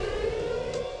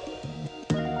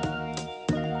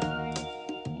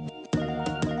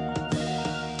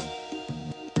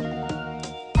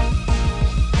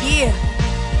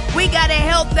We gotta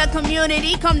help the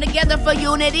community come together for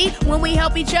unity. When we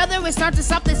help each other, it starts to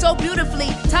something so beautifully.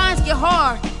 Times get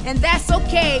hard, and that's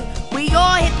okay. We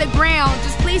all hit the ground,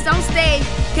 just please don't stay.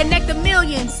 Connect the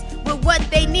millions with what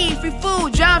they need. Free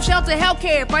food, job, shelter,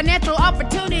 healthcare, financial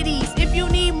opportunities. If you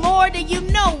need more, then you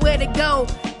know where to go.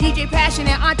 DJ Passion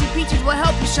and Auntie Peaches will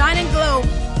help you shine and glow.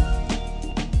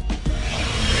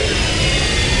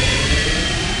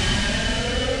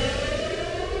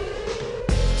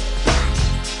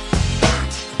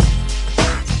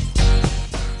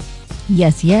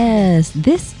 Yes, yes.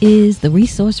 This is the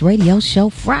Resource Radio Show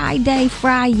Friday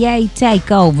Friyay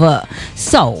Takeover.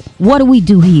 So, what do we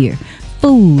do here?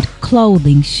 Food,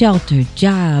 clothing, shelter,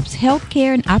 jobs,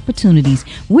 healthcare, and opportunities.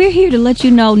 We're here to let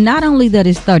you know not only that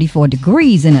it's 34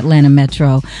 degrees in Atlanta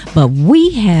Metro, but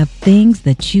we have things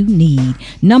that you need.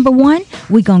 Number one,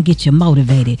 we're going to get you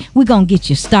motivated. We're going to get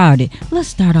you started. Let's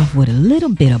start off with a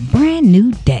little bit of Brand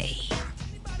New Day.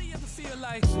 Anybody ever feel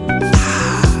like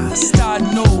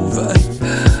starting over?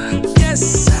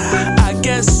 Yes, I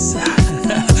guess.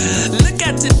 Look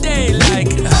at today like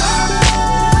it's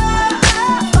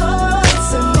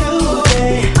a new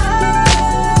day.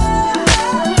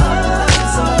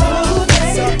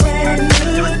 It's a brand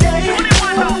new day. It's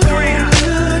a brand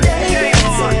new day.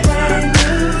 It's a brand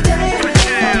new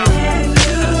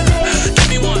day. Give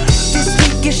me one. This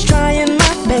week is trying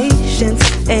my patience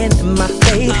and my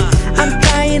faith. I'm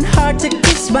trying hard to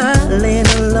keep smiling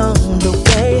along the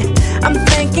way. I'm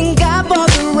thanking God for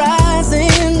the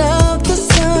rising of the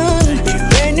sun.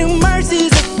 Brand new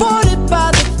mercies afforded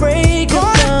by the break of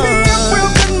dawn. Gonna be a real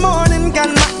good morning, got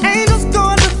my angels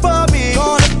going before me.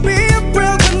 Gonna be a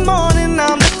real good morning,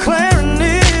 I'm declaring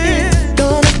it.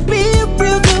 Gonna be a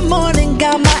real good morning,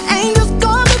 got my angels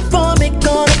going before me.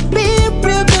 Gonna be a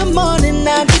real good morning,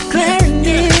 I'm declaring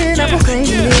it. I'm proclaiming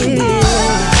it.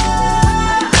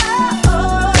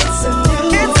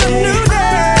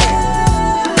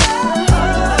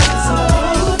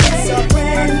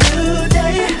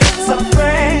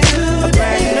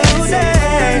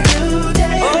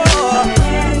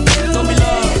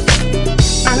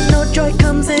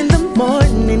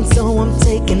 So I'm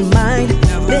taking mine,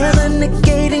 never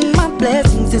negating my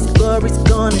blessings. His glory's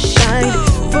gonna shine.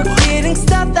 Forgetting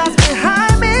stuff that's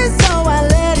behind me, so I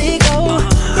let it go.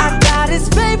 I got His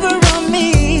favor on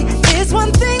me. There's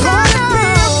one thing I know.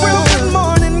 Gonna be a real good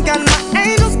morning, got my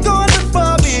angels going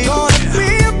before me. Gonna be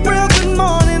a real good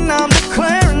morning, I'm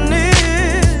declaring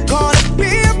it. Gonna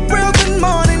be a real good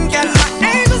morning, got my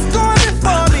angels going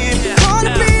before me.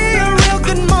 Gonna be a real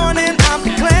good morning, I'm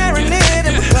declaring it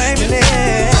and proclaiming it.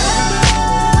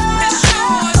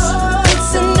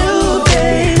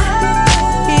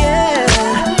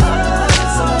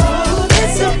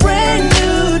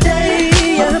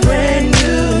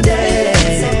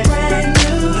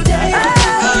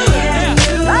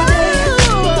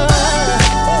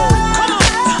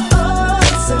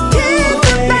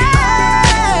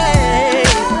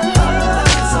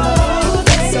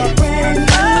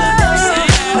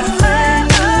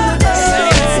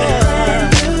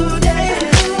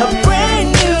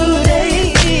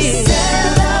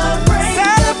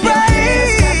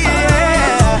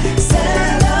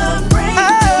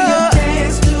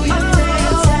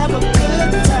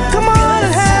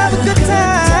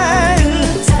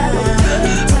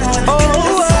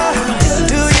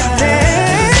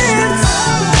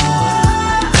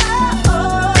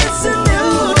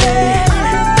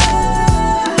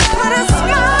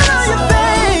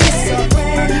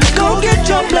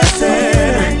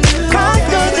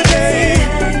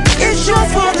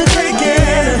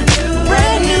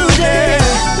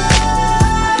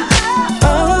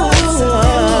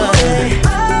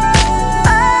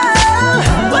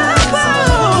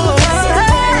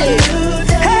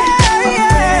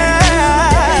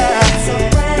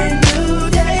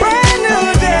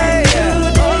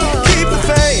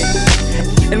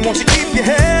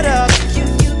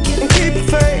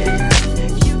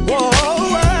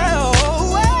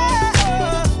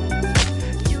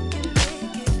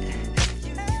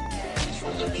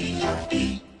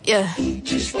 Yeah.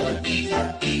 Just wanna be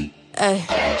happy. Ay.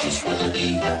 Just wanna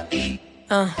be happy.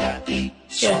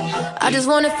 Yeah. I just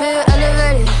wanna feel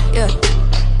elevated. Yeah.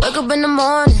 Wake up in the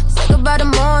morning, say goodbye to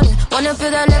morning. Wanna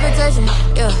feel that levitation.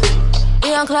 Yeah.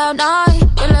 Be on cloud nine,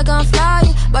 feel like I'm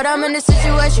flying, but I'm in this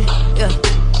situation. Yeah.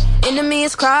 Enemy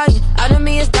is crying, out of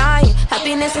me is dying.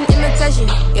 Happiness and imitation.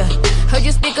 Yeah. Heard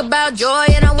you speak about joy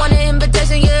and I want an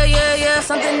invitation. Yeah, yeah, yeah.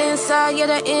 Something inside, yeah,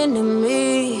 the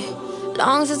enemy.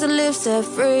 Long since the live set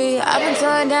free. I've been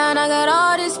torn down, I got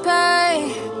all this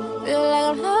pain. Feel like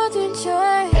I'm lost in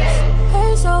chains.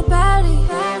 Hurt so badly.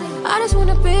 I just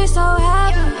wanna be so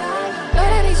happy. But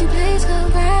Lord, I need you, please come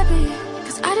grab me.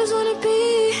 Cause I just wanna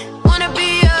be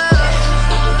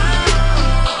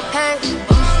hey,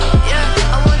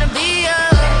 yeah, I wanna be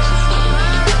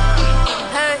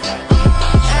hey, hey,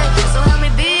 so help me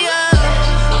be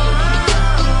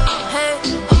hey, hey,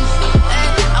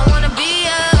 I wanna be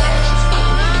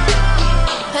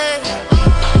hey,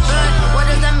 but what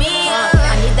does that mean?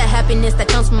 I need that happiness that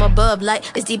comes from above, like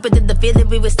it's deeper than the feeling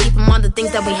we receive from all the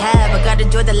things that we have. I gotta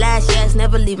enjoy the last, yeah, it's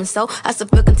never leaving. So I still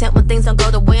feel content when things don't go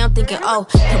the way I'm thinking. Oh,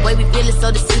 the way we feel is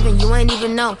so deceiving, you ain't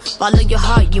even know. Follow your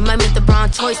heart, you might make the wrong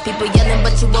choice. People yelling,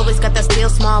 but you always got that still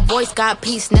small voice. Got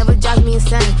peace, never drives me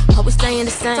insane. Always staying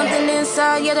the same. Something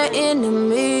inside, yeah, the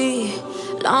enemy.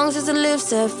 Long since it lives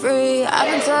set free. I've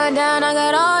been torn down, I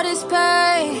got all this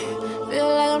pain. Feel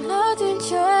like I'm locked in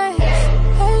chains.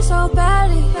 Hurt so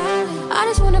badly. I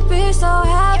just wanna be so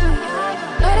happy.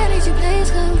 Lord, I need you,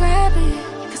 please come grab me.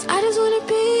 Cause I just wanna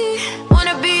be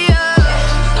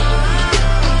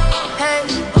hey,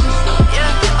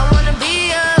 yeah, I wanna be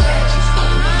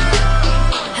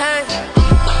hey, hey,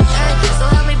 so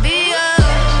help me be hey,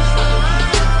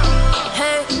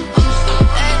 hey,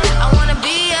 I wanna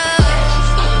be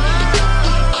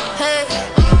hey,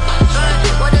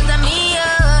 but what does that mean?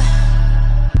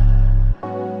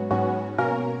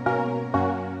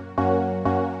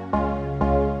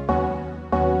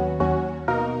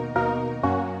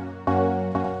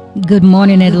 Good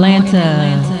morning,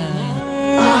 Atlanta.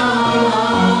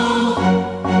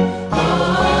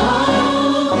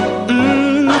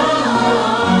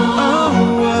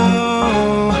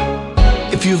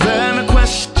 If you've ever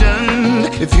questioned,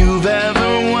 if you've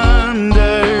ever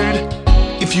wondered,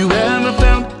 if you ever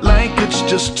felt like it's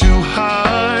just too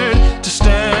hard to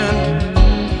stand,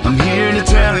 I'm here to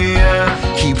tell you,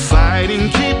 keep fighting,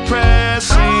 keep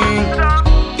pressing.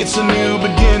 It's a new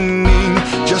beginning,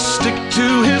 just stick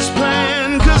to his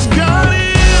plan, cause God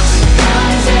is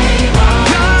able.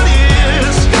 God is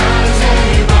able.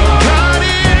 God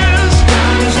is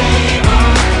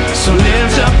able. So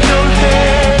lift up your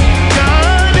head.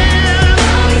 God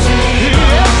is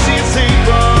able. Yes, he's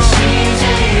able.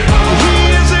 He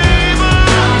is able.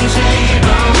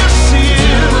 Yes, he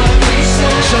is.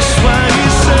 Just what he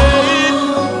said.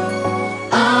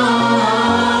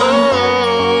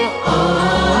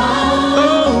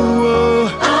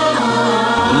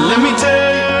 Let me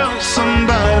tell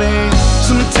somebody,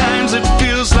 sometimes it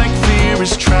feels like fear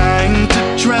is trying to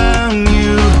drown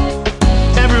you.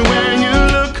 Everywhere you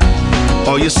look,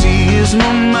 all you see is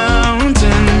more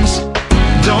mountains.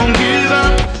 Don't give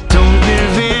up, don't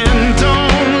give in,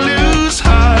 don't lose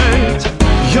heart.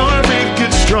 Your faith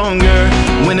gets stronger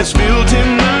when it's built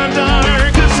in the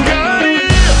dark. 'Cause God is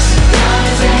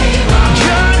able.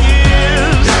 God is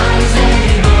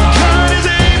able. God is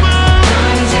able.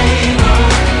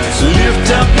 So lift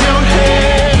up your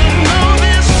head and know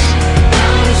this.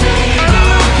 I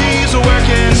know he's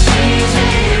working. He's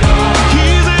able.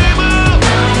 He's able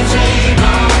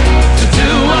to do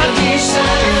what he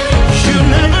said. You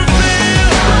never fail.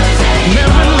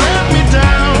 Never let me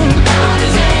down. God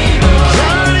is able.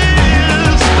 God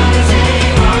is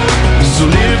able. So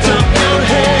lift up your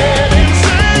head and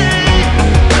say,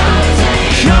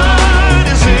 God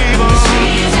is able.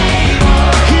 He's able.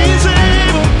 He's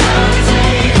able.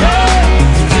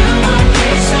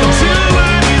 Do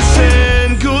what he said.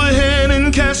 Go ahead and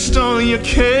cast all your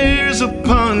cares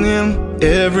upon him.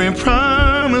 Every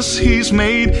promise he's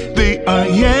made, they are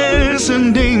yes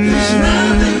and amen. There's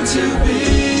nothing too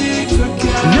big for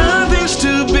God. Nothing's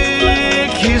too big.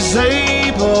 He's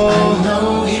able.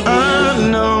 I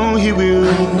know he will. I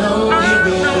know he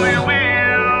will. I know he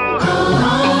will.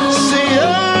 Say,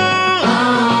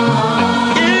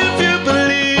 if you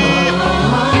believe,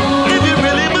 if you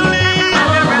really believe,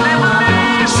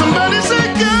 somebody say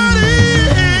God is.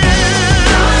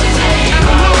 I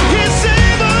know he's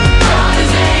able.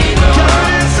 God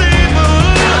is able.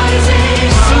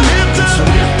 So lift up,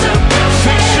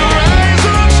 fix your eyes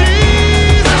on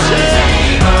Jesus.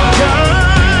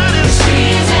 God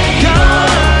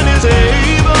is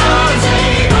able.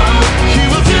 He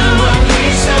will do what he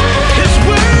said. His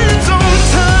word's on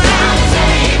time.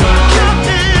 God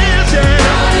is,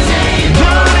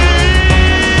 God is.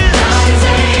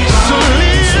 So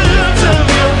lift up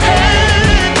your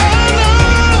head. Oh no,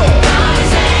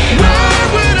 where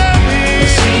would I be?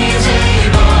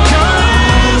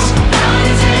 God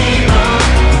is able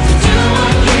to do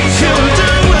what he said. He'll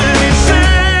do what he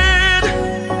said.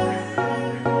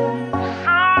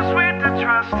 So sweet to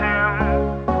trust him.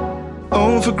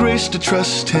 Oh, for grace to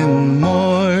trust him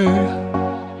more.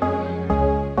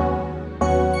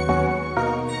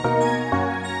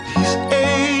 He's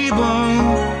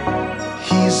able.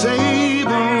 He's able.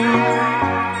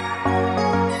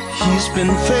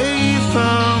 been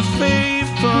faithful,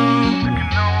 faithful.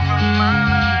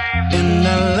 And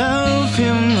I love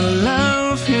him, I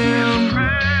love him.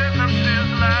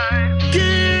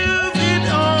 Give it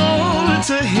all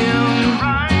to him.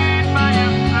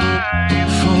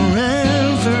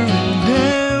 Forever and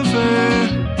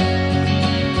ever.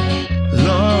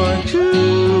 Lord, you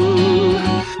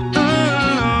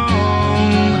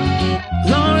alone.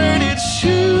 Lord, it's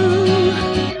you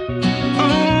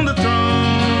on the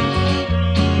throne.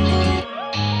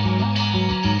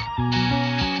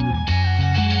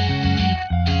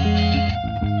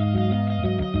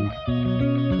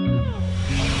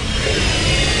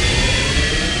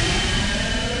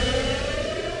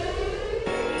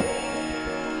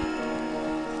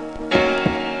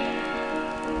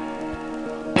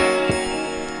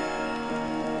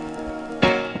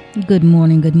 Good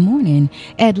morning,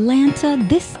 Atlanta.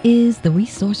 This is the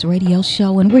Resource Radio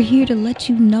Show, and we're here to let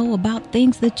you know about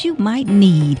things that you might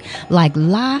need, like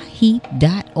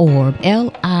LIHEAP.org,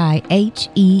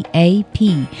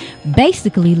 LIHEAP.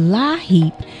 Basically,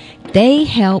 LIHEAP, they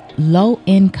help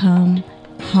low-income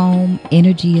home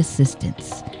energy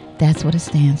assistance. That's what it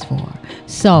stands for.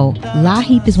 So,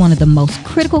 LIHEAP is one of the most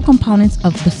critical components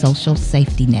of the social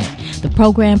safety net. The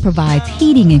program provides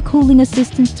heating and cooling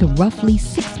assistance to roughly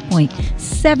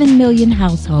 6.7 million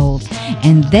households,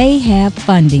 and they have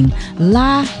funding.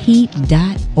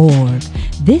 LIHEAP.org.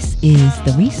 This is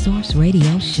the Resource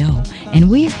Radio Show,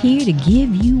 and we're here to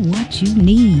give you what you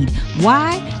need.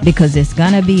 Why? Because it's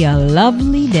going to be a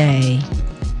lovely day.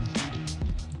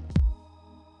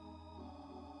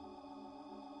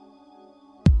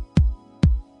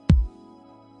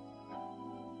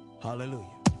 Hallelujah.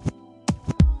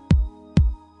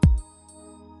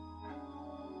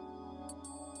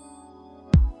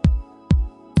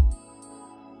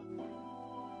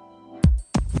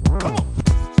 Come on.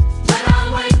 When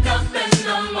I wake up in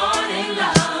the morning,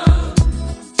 love,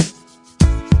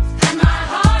 and my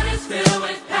heart is filled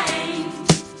with pain,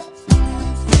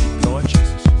 Lord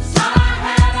Jesus. the smile I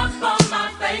had up on my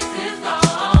face is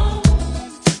gone.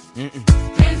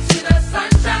 Into the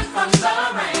sunshine from the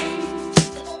rain.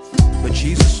 But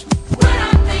Jesus. When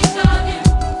I think of you,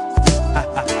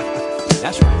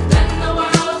 That's right. then the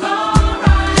world's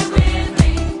alright with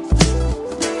me.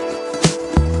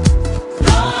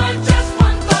 Lord, just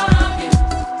one thought of you,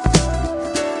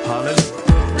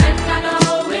 Hallelujah. then I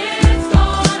know it's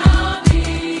gonna be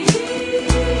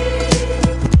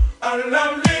a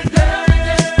lovely day.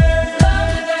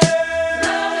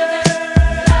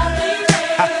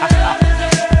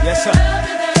 Yes, sir.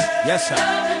 Yes, sir.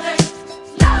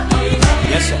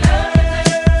 Yes, sir.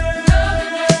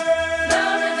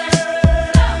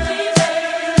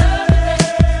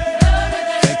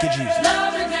 Thank you, Jesus.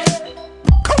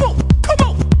 Come on, come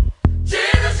on.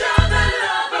 Jesus, you're the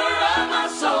lover of my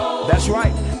soul. That's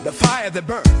right. The fire that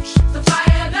burns. The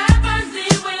fire that burns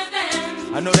deep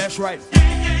within. I know that's right.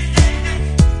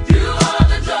 You are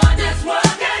the joy this world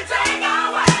can't take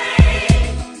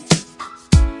away.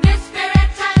 This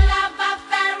spiritual love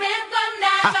affair it will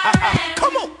never end.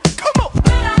 Come on, come on.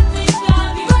 When I think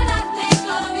of you, when I think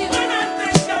of you, when I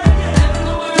think of you, then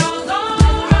the world's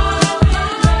alright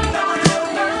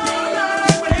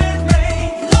with me.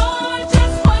 Lord,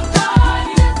 just one thought,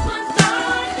 just one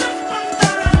thought, just one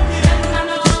thought, then I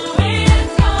know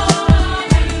it's gonna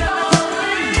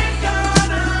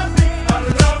be a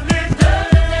lovely day,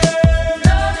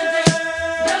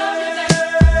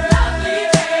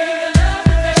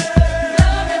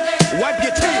 Wipe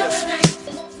your tears.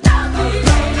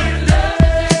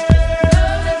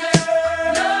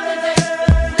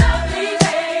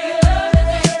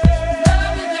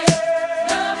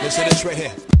 Listen to this right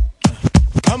here.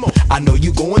 Come on. I know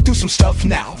you're going through some stuff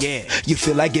now. Yeah. You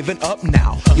feel like giving up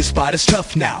now. Your spot is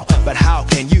tough now. But how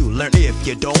can you learn if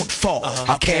you don't fall?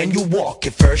 How can you walk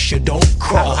if first you don't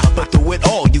crawl? But through it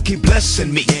all, you keep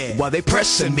blessing me. While they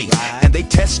pressing me and they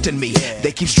testing me.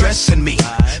 They keep stressing me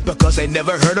because they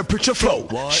never heard a preacher flow.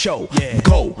 Show,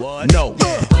 go, no. When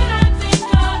I think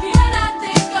of you, when I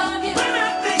think of you, when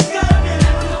I think of you,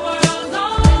 then the world's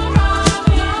alright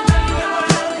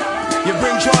with me. You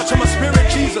bring joy to my spirit,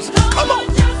 Jesus. Come on.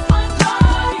 Just one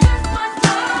thought, just one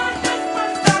thought, just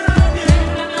one thought,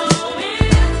 then I know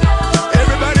it's gonna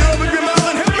Everybody open your mouth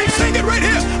and help me sing it right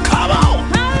here. Come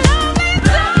on.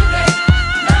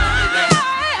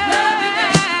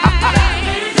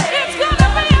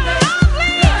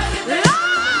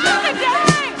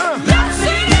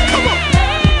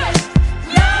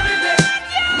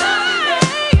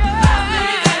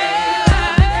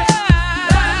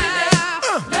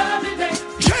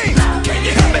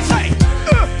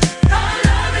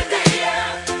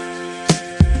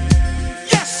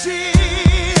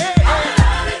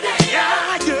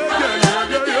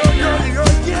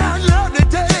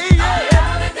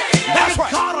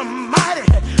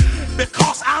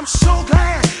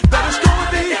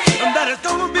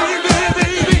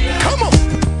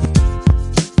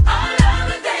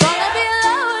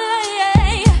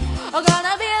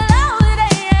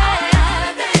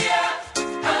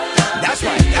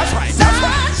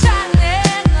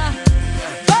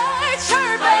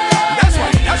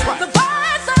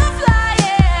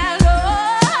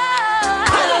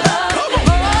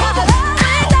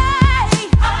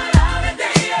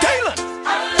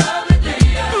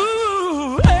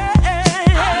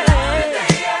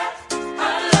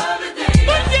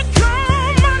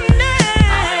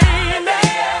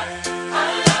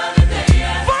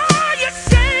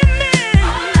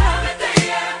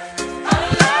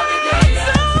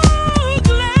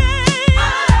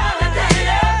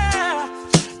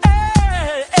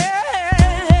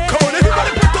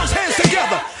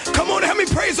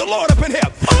 Lord up in here.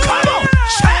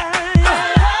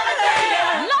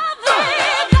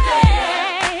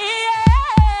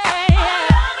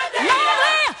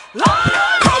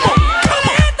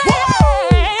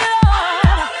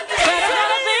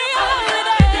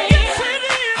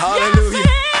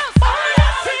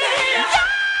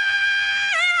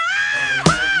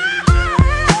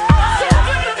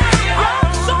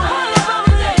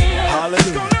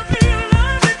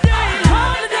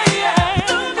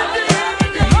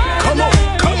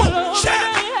 Come on,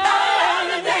 shout.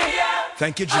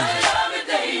 Thank you, Jesus.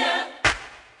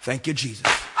 Thank you, Jesus.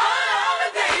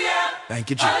 Thank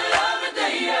you, Jesus.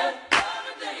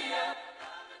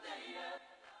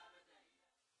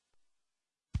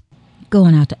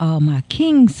 Going out to all my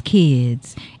King's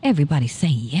kids. Everybody say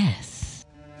yes.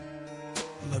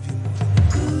 Love you more.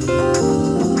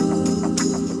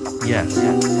 Yes.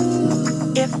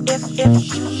 If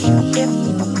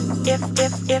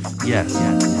Yes.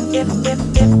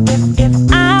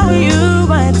 I were you,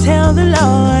 I'd tell the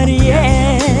Lord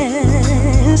yes.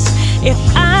 If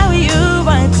I were you,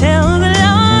 I'd tell the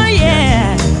Lord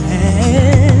yes.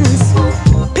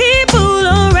 People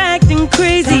are acting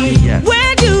crazy. Yes.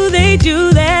 Where do they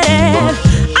do that at?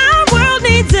 Our world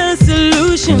needs a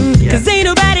solution, cause ain't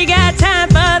nobody got time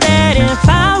for that. If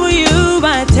I were you,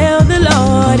 I'd tell the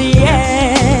Lord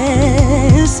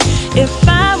yes. If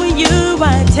I were you,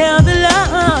 I'd tell the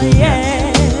Lord yes.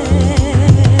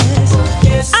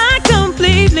 I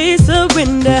completely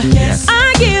surrender.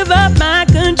 I give up my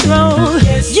control.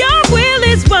 Your will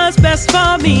is what's best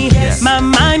for me. My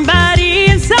mind, body,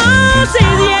 and soul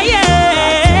says yeah,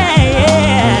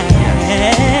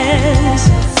 yes.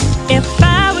 If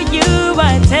I were you,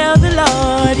 I'd tell the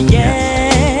Lord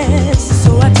yes.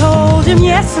 So I told him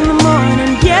yes in the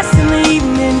morning, yes in the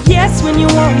evening, yes when you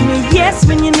want me, yes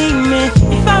when you need me.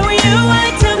 If I were you,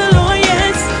 I'd tell the Lord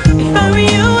yes. If I were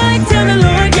you, I'd tell the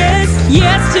Lord yes.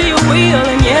 Yes to your will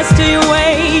and yes to your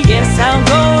way. Yes, I'll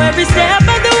go every step of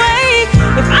the way.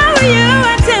 If I were you,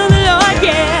 I'd tell the Lord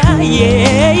yeah,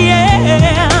 yeah,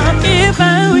 yeah. If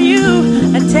I were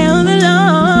you, I'd tell the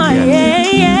Lord yeah,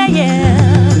 yeah, yeah.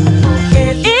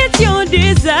 It's your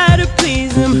desire to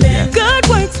please him. Good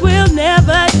works will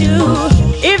never do.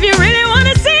 If you really want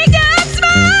to see God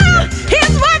smile,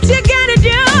 here's what you gotta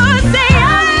do. Say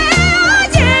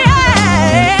yeah, yeah,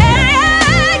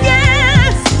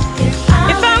 yes.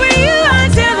 If I were you,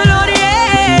 I'd tell the Lord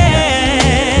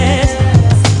yes.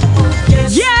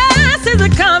 Yes is a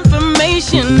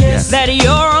confirmation that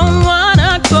you're on one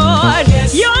accord.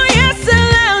 Your yes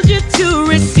allows you to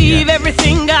receive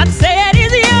everything God said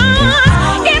is yours.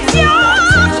 It's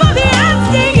yours for the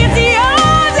asking. It's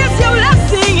yours. It's your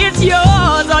blessing. It's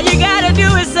yours. All you gotta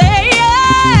do is say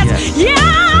yes.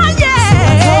 Yeah, yes. So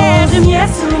I told him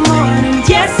yes in the morning,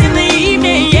 yes in the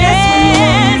evening,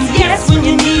 yes, yes when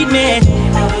you need me.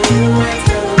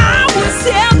 I will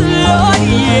tell the Lord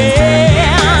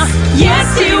yeah.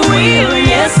 Yes to your will,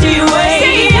 yes to your way.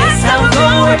 Say yes, I will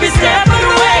go every step of the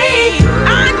way. I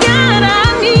got, I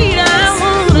need, I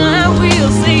want, I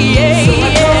will say yeah. So I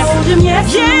told him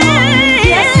yes, yes,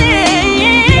 yes,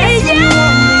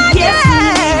 yes,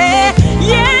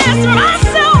 yes. My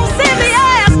soul says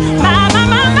yes. My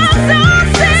soul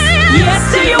says yes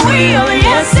to your will,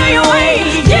 yes to your way.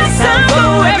 Yes, I'll go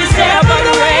every step of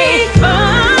the way.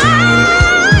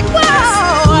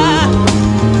 Whoa.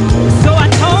 So I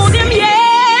told him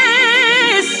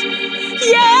yes,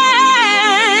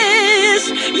 yes,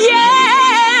 yes,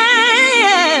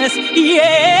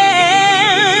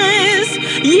 yes,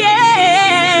 yes,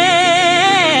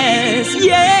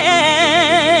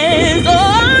 yes,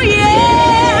 oh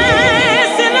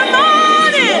yes, in the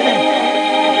morning,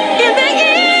 in the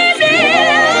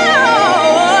evening,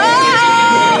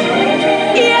 oh,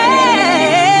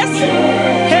 yes,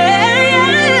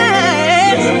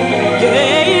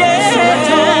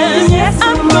 yes, yes,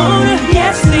 I'm gonna,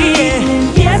 yes,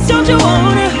 yeah, yes, don't you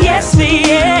wanna, yes,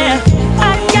 yeah,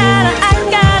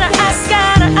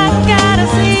 I gotta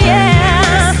say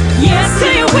yeah,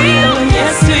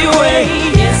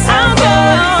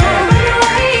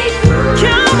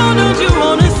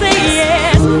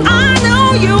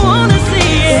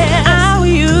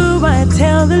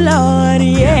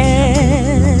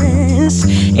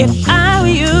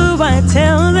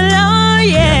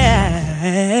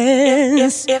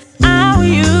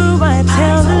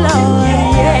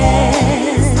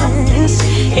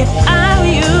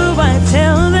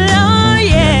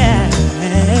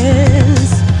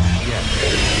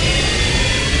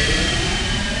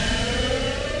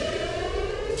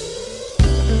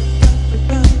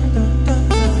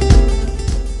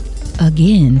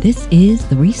 is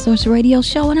the Resource Radio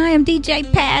Show, and I am DJ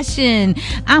Passion.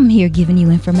 I'm here giving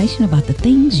you information about the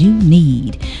things you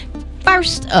need.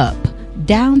 First up,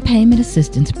 Down Payment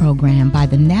Assistance Program by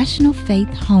the National Faith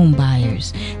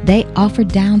Homebuyers. They offer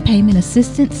down payment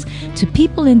assistance to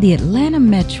people in the Atlanta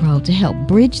metro to help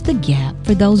bridge the gap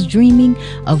for those dreaming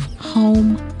of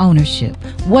home ownership.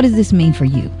 What does this mean for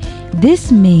you?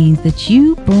 This means that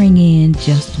you bring in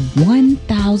just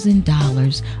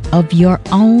 $1,000 of your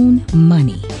own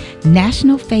money.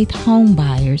 National Faith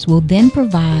Homebuyers will then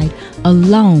provide a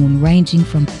loan ranging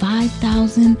from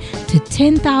 $5,000 to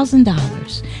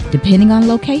 $10,000, depending on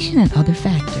location and other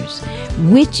factors,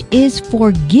 which is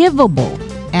forgivable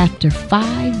after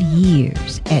 5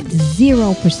 years at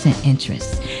 0%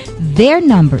 interest. Their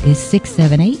number is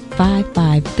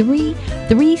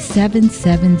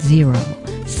 678-553-3770.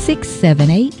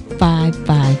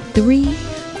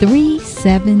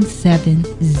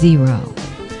 678-553-3770.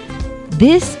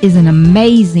 This is an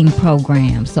amazing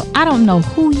program, so I don't know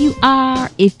who you are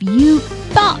if you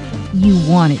thought you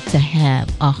wanted to have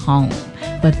a home,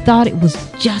 but thought it was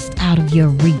just out of your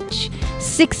reach.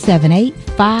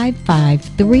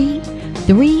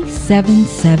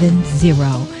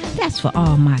 678-553-3770. That's for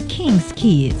all my King's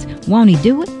kids. Won't he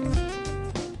do it?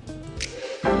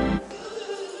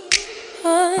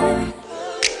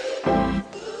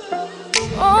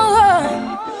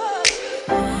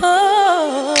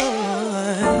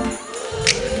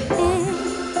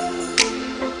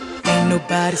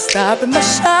 Nobody stopping my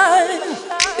shine.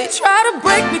 They try to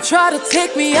break me, try to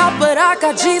take me out, but I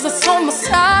got Jesus on my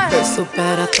side. Felt so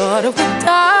bad I thought I would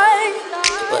die,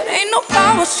 but ain't no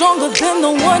power stronger than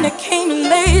the one that came and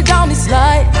laid down his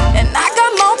life. And I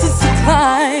got mountains to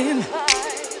climb,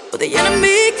 but the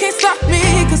enemy can't stop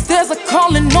me, cause there's a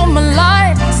calling on my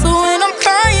life. So when I'm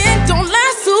crying, don't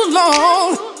last too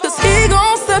long, cause he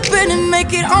gon' step in and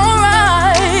make it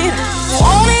alright.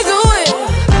 Won't he do it?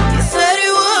 He said he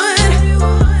would.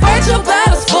 Fight your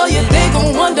battles for you, they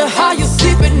gon' wonder how you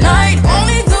sleep at night. Won't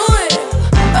he do it?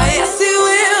 Yes he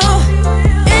will.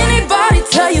 Anybody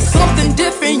tell you something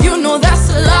different, you know that's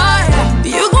a lie.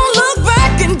 You gon' look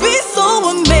back and be so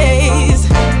amazed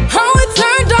how it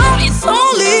turned out, it's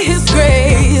only his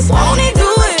grace. Won't he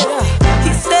do it?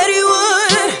 He said he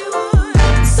would.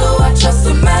 So I trust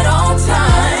him at all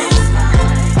times.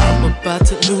 I'm about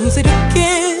to lose it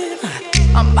again.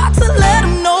 I'm about to let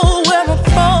him know where I'm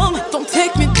from. Don't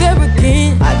take me there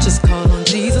again. I just call on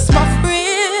Jesus, my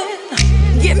friend.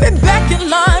 Get me back in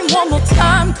line one more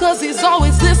time, cause he's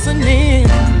always listening.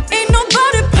 Ain't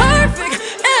nobody perfect,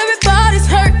 everybody's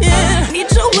hurting. Need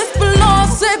your whisper, Lord,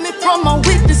 save me from my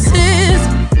weaknesses,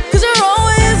 cause you're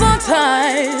always on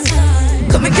time.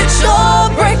 Come and get your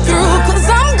breakthrough, cause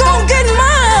I'm gon' get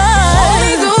mine. Won't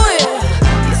he do it?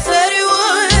 He said he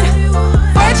would.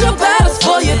 Fight your battles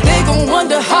for you, they gon'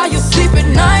 wonder how you sleep at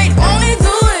night. Won't he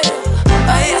do it?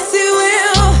 Yes he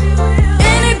will.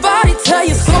 Anybody tell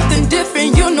you something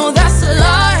different, you know that's a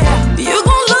lie. You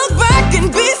gon' look back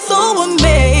and be so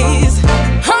amazed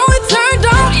how it turned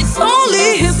out, it's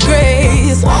only his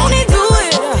grace. Won't he do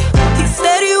it? He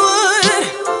said he would.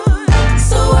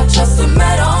 So I trust him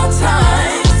at all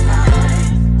times.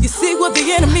 You see what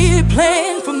the enemy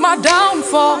planned for my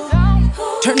downfall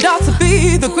turned out to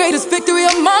be the greatest victory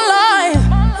of my life.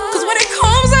 Cause when it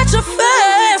comes at you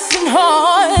fast and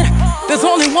hard, there's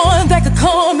only one that could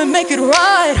come and make it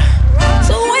right.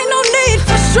 So ain't no need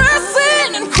for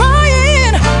stressing and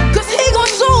crying, cause he gon'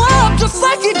 show up just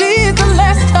like he did the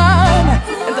last time.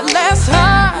 And the last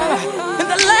time, and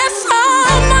the last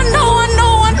time, I know.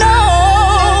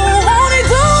 Won't he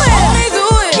do it? Won't he do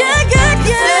it? Yeah.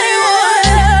 He said he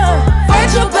would. Fight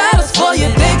your battles for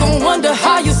you, they gon' wonder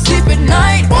how you sleep at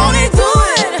night. Won't he do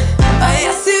it?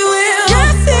 Yes he will.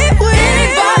 Yes he will.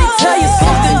 Anybody tell you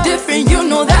something different, you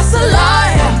know that's a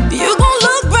lie. You gon'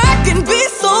 look back and be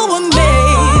so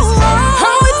amazed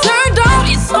how it turned out,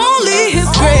 it's only his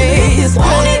grace.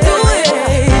 Won't he do it?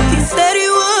 He said he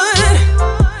would.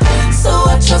 So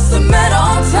I trust him at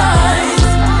all times.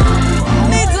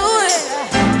 Won't he do it?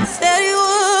 He said he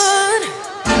would.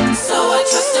 So I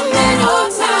trust him at all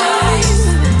times.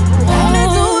 Won't he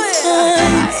do it?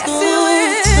 Yes he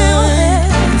will.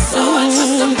 So I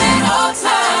trust him at all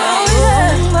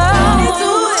times. Won't he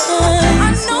do it? I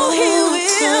know he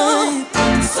will.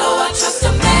 So I trust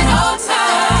him at all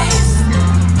times.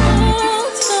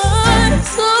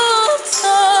 All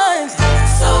times.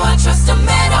 So I trust him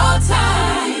at all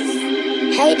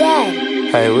times. Hey, Dad,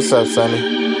 Hey, what's up, Sonny?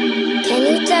 can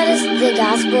you tell us the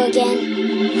gospel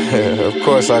again? Of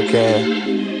course I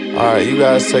can. Alright, you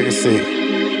guys take a seat.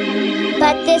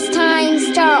 But this time,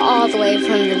 start all the way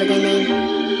from the beginning.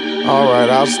 Alright,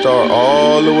 I'll start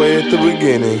all the way at the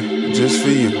beginning, just for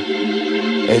you.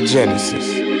 At Genesis.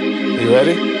 You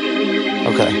ready?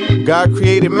 Okay. God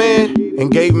created man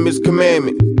and gave him his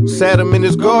commandment. Sat him in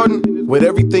his garden with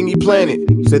everything he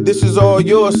planted. Said, this is all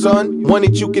yours, son. Want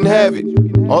it, you can have it.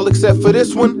 All except for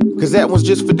this one, cause that one's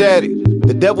just for daddy.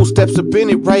 The devil steps up in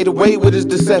it right away with his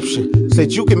deception.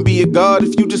 Said you can be a god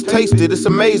if you just taste it. It's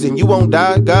amazing, you won't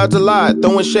die, God's alive.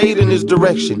 Throwing shade in his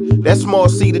direction. That small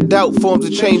seed of doubt forms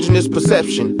a change in his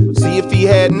perception. See, if he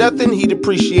had nothing, he'd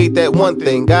appreciate that one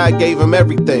thing. God gave him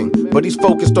everything, but he's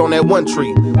focused on that one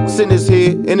tree. Sin is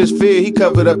here, in his fear, he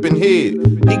covered up in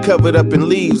hid. He covered up in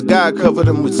leaves, God covered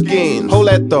him with skins. Hold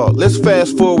that thought, let's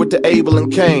fast forward to Abel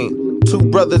and Cain. Two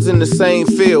brothers in the same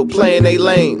field, playing they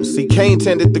lanes. See, Cain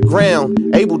tended the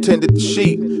ground, Abel tended the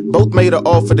sheep. Both made an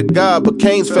offer to God, but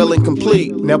Cain's fell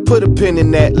incomplete. Now put a pin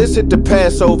in that, let's hit the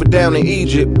Passover down in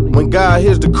Egypt. When God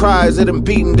hears the cries of them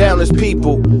beating down his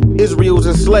people. Israel's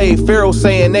enslaved, Pharaoh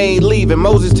saying they ain't leaving.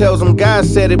 Moses tells him God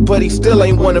said it, but he still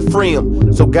ain't wanna free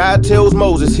him. So God tells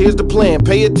Moses, here's the plan,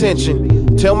 pay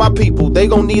attention. Tell my people they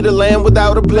gon' need a lamb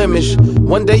without a blemish.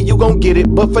 One day you gon' get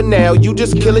it, but for now you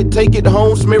just kill it, take it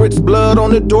home, smear its blood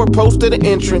on the doorpost of the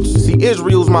entrance. See,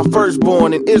 Israel's my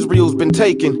firstborn and Israel's been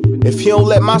taken. If he don't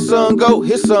let my son go,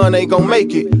 his son ain't gon'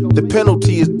 make it. The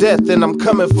penalty is death and I'm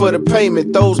coming for the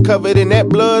payment. Those covered in that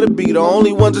blood will be the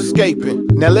only ones escaping.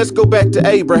 Now let's go back to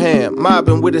Abraham,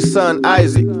 mobbing with his son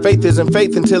Isaac. Faith isn't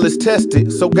faith until it's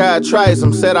tested, so God tries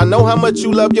him. Said, I know how much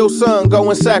you love your son, go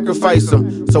and sacrifice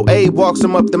him. So Abe walks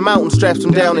him up the mountain, straps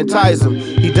him down and ties him.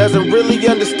 He doesn't really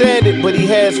understand it, but he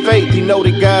has faith. He know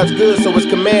that God's good, so it's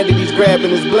commanded. He's grabbing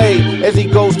his blade. As he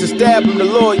goes to stab him, the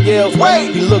Lord yells,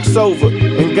 wait! He looks over,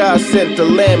 and God sent the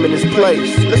lamb in his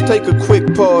place. Let's take a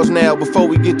quick pause now before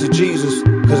we get to Jesus,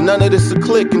 cause none of this will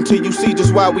click until you see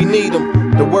just why we need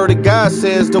him. The word of God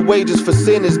says the wages for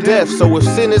sin is death. So if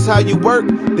sin is how you work,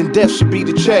 then death should be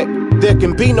the check. There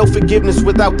can be no forgiveness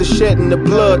without the shedding of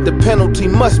blood. The penalty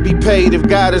must be paid if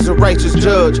God is a righteous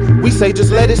judge. We say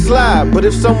just let it slide, but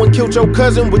if someone killed your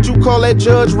cousin, would you call that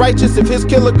judge righteous if his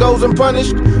killer goes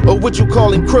unpunished? Or would you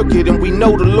call him crooked? And we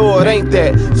know the Lord ain't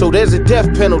that. So there's a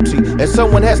death penalty, and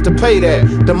someone has to pay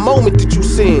that. The moment that you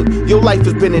sin, your life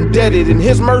has been indebted, and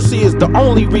his mercy is the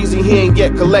only reason he ain't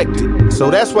yet collected. So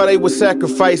that's why they would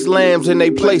sacrifice lambs in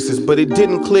their places, but it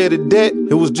didn't clear the debt,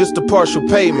 it was just a partial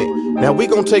payment. Now we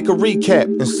gon' take a recap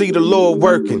and see the Lord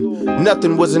working.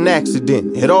 Nothing was an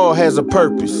accident, it all has a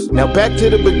purpose. Now back to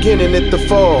the beginning at the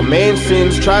fall. Man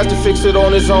sins, tries to fix it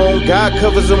on his own. God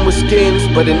covers him with skins,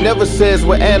 but it never says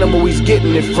what animal he's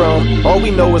getting it from. All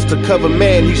we know is to cover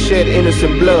man, he shed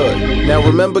innocent blood. Now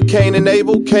remember Cain and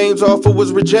Abel? Cain's offer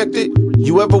was rejected.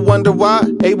 You ever wonder why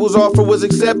Abel's offer was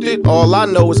accepted? All I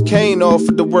know is Cain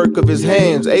offered the work of his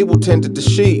hands. Abel tended the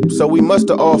sheep, so he must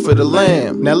have offered a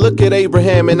lamb. Now look at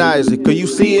Abraham and Isaac. Are you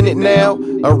seeing it now?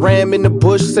 A ram in the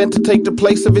bush sent to take the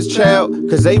place of his child.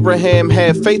 Cause Abraham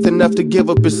had faith enough to give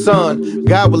up his son.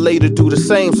 God would later do the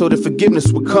same so that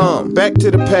forgiveness would come. Back to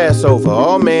the Passover.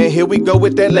 Oh man, here we go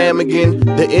with that lamb again.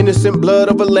 The innocent blood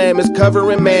of a lamb is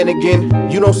covering man again.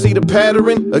 You don't see the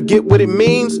pattern or get what it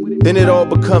means? Then it all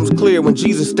becomes clear when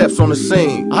Jesus steps on the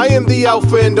scene. I am the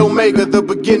Alpha and Omega, the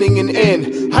beginning and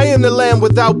end. I am the Lamb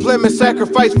without blemish,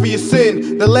 sacrifice for your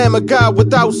sin. The Lamb of God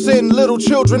without sin. Little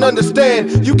children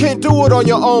understand, you can't do it on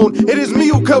your own. It is me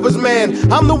who covers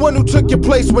man. I'm the one who took your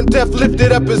place when death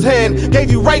lifted up his hand.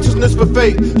 Gave you righteousness for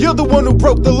faith. You're the one who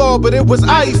broke the law, but it was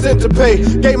I he sent to pay.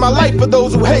 Gave my life for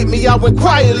those who hate me. I went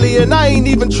quietly and I ain't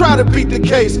even try to beat the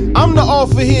case. I'm the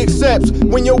offer he accepts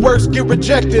when your works get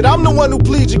rejected. I'm the one who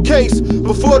pleads your case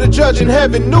before the judge in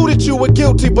heaven. Knew that you were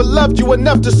guilty, but loved you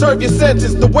enough to serve your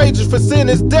sentence. The wages for sin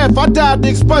is death. I died to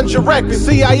expunge your record.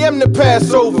 See, I am the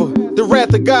Passover. The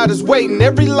wrath of God is waiting.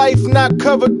 Every life not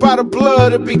covered by the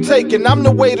blood to be taken. I'm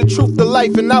the way, the truth, the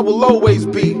life, and I will always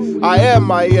be. I am.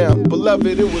 Beloved,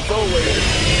 it was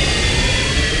always.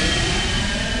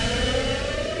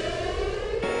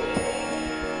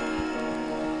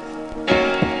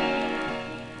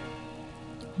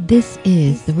 This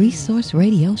is the Resource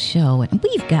Radio Show, and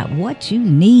we've got what you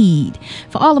need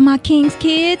for all of my King's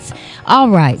kids. All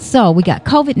right, so we got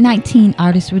COVID-19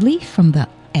 artist relief from the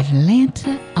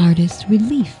Atlanta Artist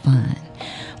Relief Fund.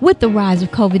 With the rise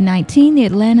of COVID-19, the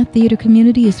Atlanta theater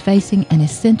community is facing an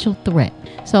essential threat.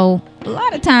 So a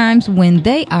lot of times when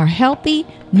they are healthy,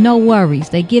 no worries.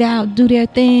 They get out, do their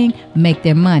thing, make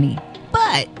their money.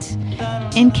 But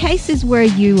in cases where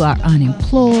you are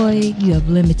unemployed, you have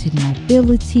limited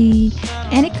mobility,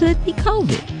 and it could be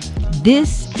COVID,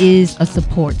 this is a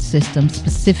support system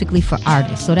specifically for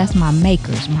artists. So that's my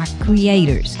makers, my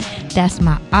creators. That's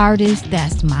my artists,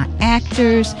 that's my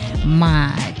actors,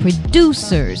 my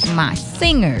producers, my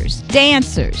singers,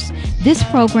 dancers. This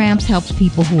program helps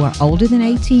people who are older than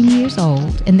 18 years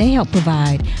old, and they help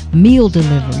provide meal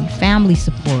delivery, family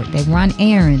support. They run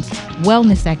errands,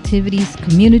 wellness activities,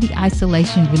 community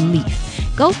isolation relief.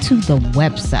 Go to the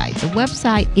website. The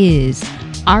website is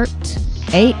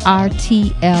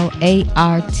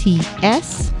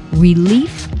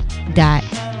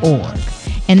relief.org.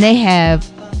 And they have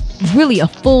really a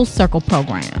full circle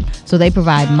program. So they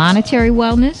provide monetary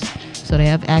wellness, so they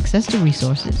have access to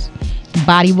resources.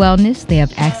 Body wellness, they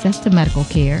have access to medical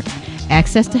care,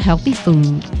 access to healthy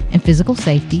food and physical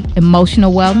safety.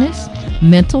 Emotional wellness,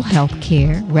 mental health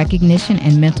care, recognition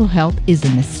and mental health is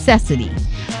a necessity.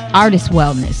 Artist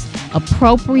wellness,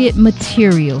 appropriate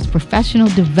materials, professional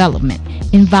development,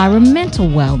 environmental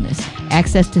wellness,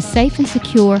 access to safe and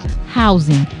secure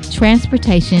housing,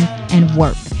 transportation, and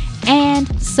work,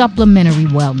 and supplementary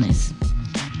wellness.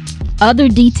 Other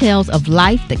details of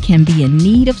life that can be in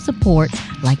need of support,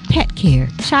 like pet care,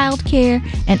 child care,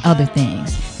 and other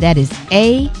things. That is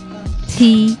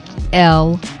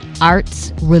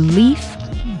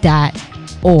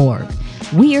atlartsrelief.org.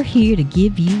 We are here to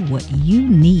give you what you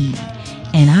need,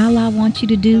 and all I want you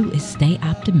to do is stay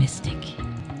optimistic.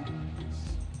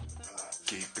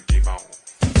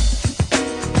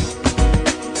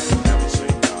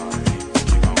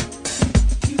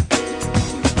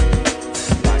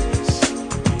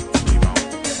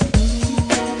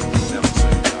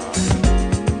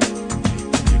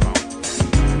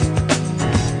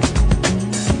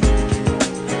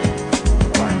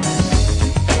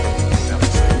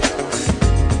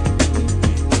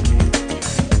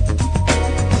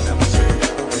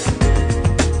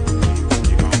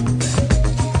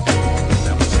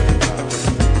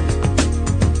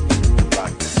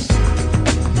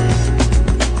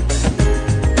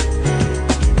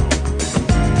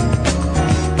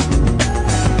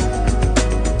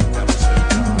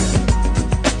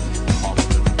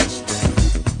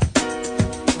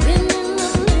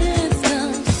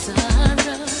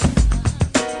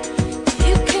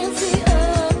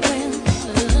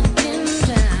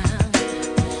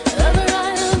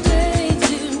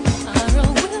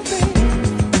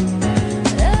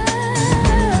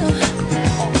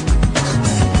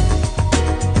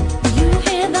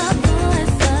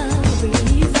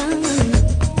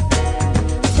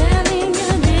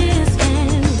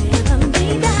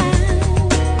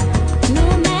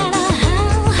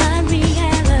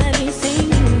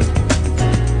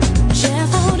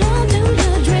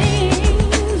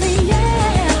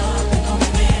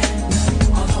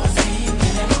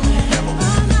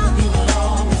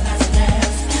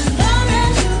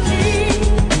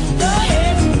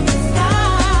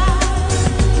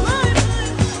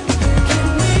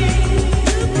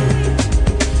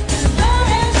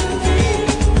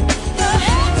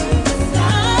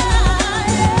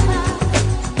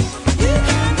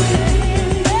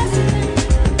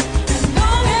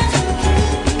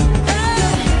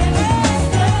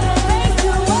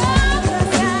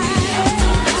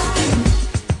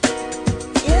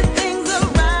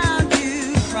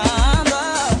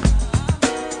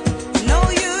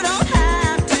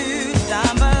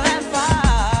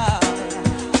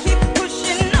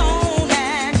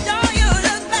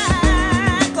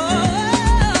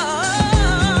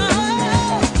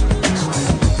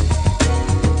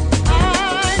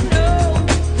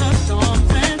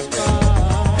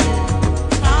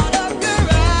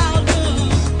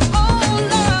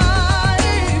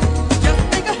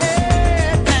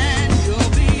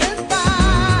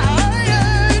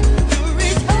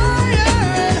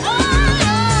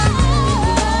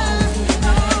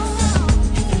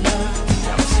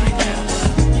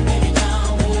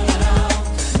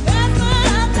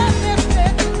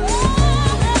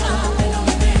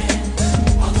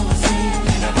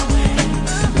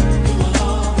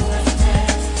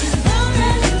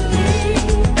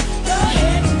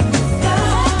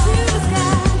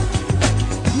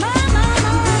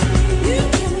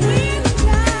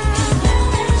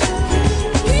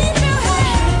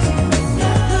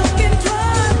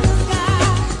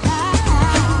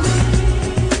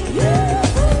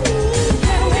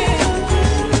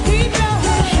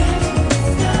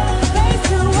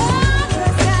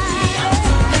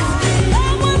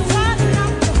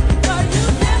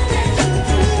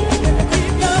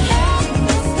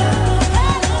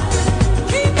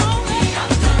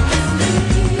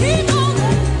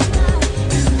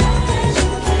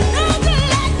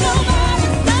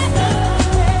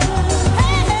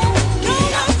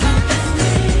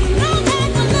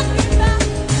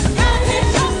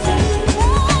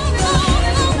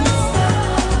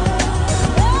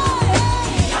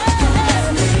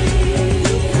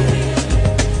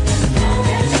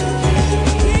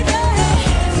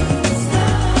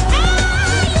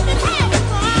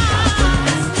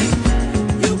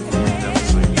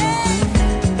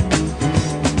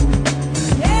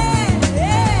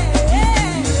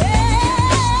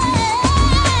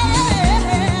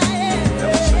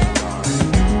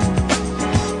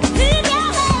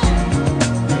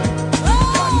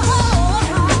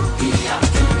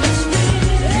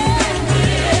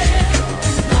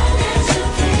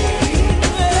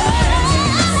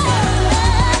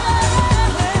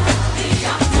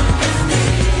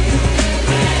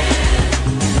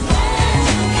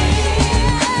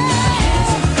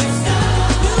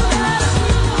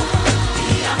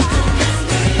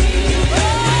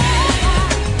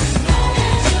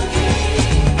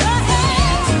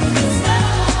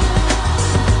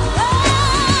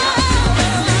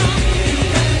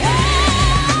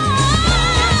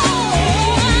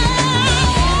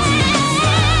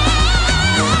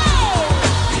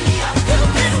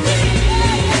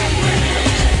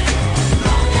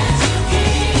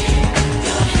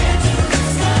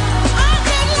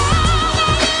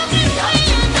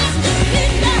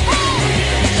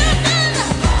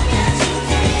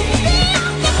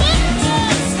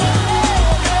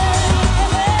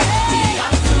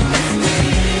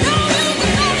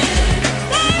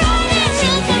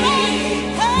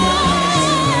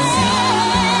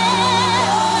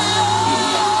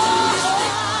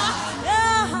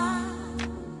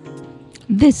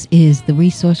 This is the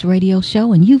Resource Radio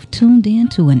Show, and you've tuned in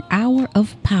to an hour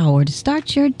of power. To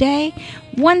start your day,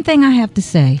 one thing I have to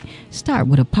say, start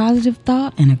with a positive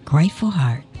thought and a grateful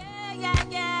heart.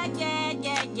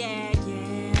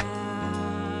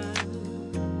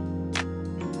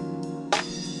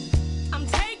 I'm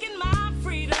taking my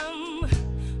freedom,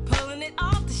 pulling it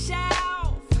off the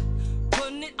shelf,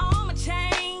 putting it on my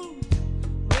chain,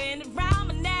 wearing it round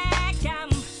my neck. I'm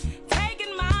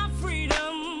taking my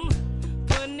freedom,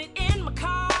 putting it in my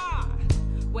car,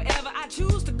 wherever I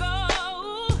choose to go,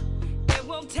 it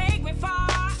won't take me far.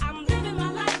 I'm living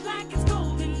my life like it's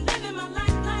golden, living my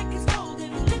life like it's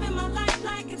golden, living my life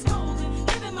like it's golden,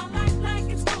 living my life like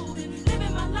it's golden,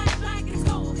 living my life like it's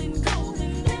golden,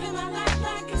 golden, living my life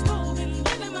like it's golden,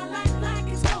 living my life like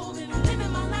it's golden,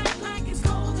 living my life like it's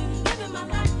golden, living my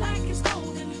life like it's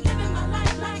golden, living my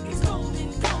life like it's golden,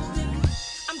 golden.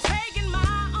 I'm taking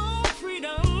my own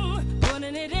freedom,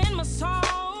 putting it in my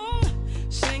song,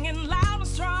 singing loud and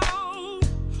strong,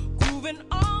 grooving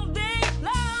all day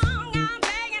long. I'm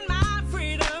taking my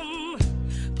freedom,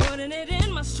 putting it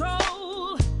in my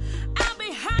stroll. I'll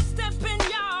be hot stepping,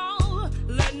 y'all,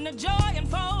 letting the joy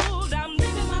unfold. I'm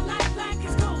living my life like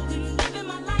it's golden, living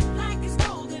my life like it's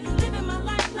golden, living my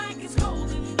life like it's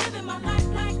golden, living my life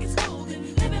like it's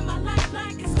golden, living my life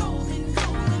like it's golden,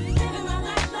 golden, living my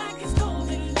life like it's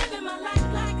golden, living my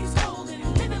life like it's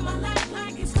golden, living my life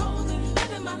like it's golden,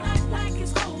 living my life like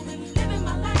it's golden, living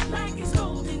my life like it's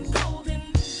golden, golden.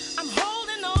 I'm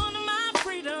holding on to my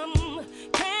freedom,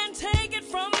 can't take it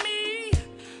from me.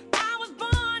 I was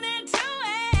born into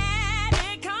it,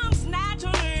 it comes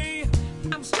naturally.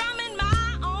 I'm strumming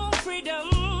my own freedom,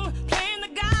 playing the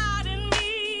God in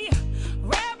me,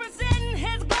 representing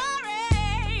His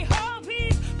glory. Hope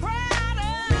He's proud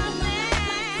of me.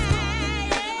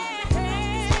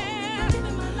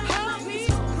 Hope He's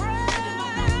proud of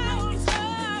me.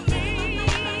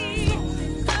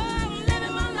 I'm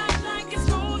living my life like it's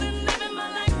golden, living my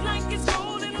life like it's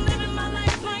golden, living my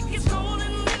life like it's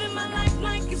golden, living my life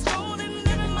like it's golden,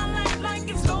 living my life like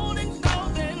it's golden,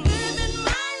 golden, living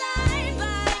my life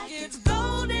like it's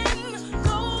golden,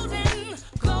 golden,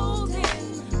 golden,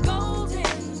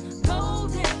 golden,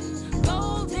 golden,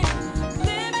 golden,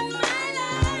 living my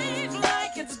life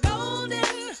like it's golden,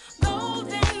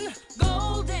 golden,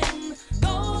 golden, golden,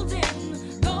 golden,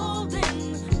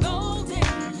 golden,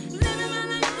 living my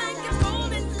life like it's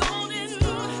golden,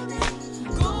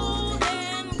 golden,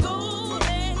 golden, golden, living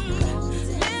my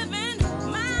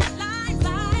life like it's golden,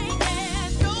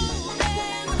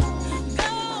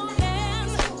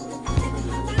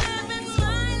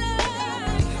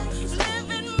 golden,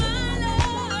 living my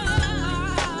life,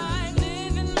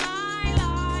 living my life, living my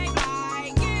life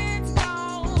like it's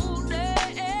golden.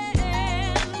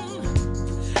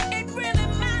 It really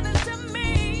matters to me,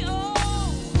 oh.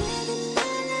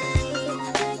 Living my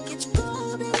life like it's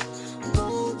golden,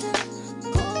 golden,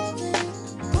 golden,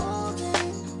 golden,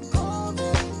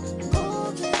 golden,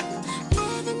 golden.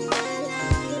 Living my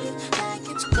life like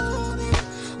it's golden,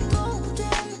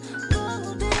 golden,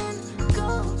 golden,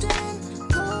 golden,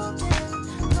 golden,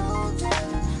 golden.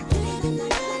 Living my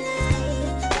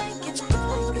life like it's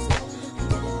golden,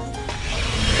 golden.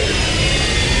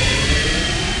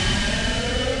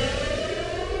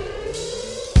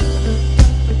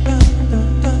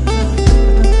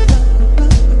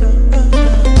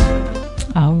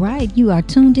 All right, you are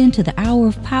tuned in to the Hour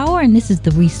of Power, and this is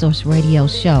the Resource Radio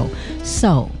Show.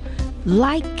 So,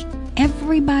 like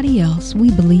everybody else,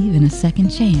 we believe in a second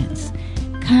chance.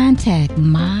 Contact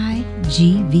mygvs.org.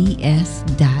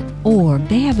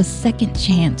 They have a second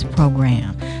chance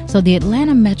program. So the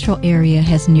Atlanta metro area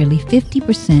has nearly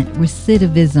 50%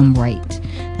 recidivism rate.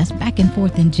 That's back and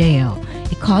forth in jail.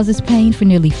 It causes pain for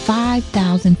nearly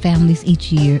 5,000 families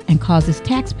each year and causes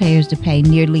taxpayers to pay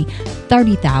nearly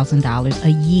 $30,000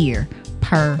 a year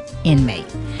per inmate.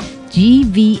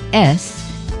 GVS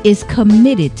is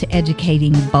committed to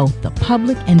educating both the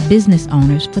public and business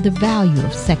owners for the value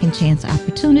of second chance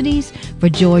opportunities for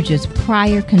Georgia's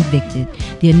prior convicted.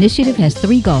 The initiative has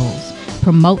 3 goals: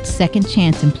 promote second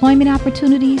chance employment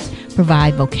opportunities,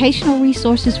 provide vocational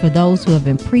resources for those who have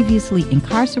been previously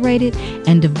incarcerated,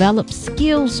 and develop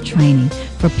skills training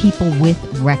for people with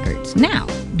records. Now,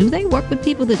 do they work with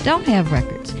people that don't have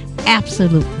records?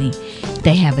 Absolutely.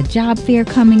 They have a job fair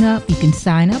coming up. You can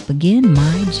sign up again,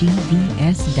 mygvs.org.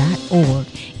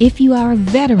 If you are a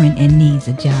veteran and needs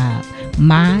a job,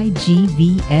 mygvs.org.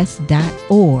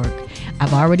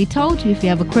 I've already told you, if you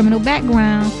have a criminal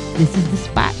background, this is the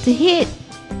spot to hit.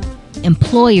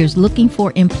 Employers looking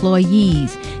for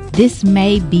employees. this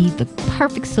may be the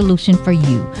perfect solution for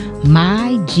you.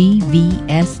 mygvs.org.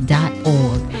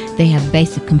 They have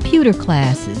basic computer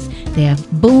classes. They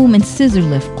have boom and scissor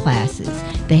lift classes.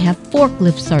 They have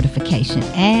forklift certification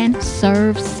and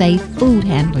serve safe food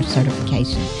handler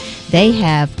certification. They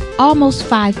have almost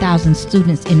 5,000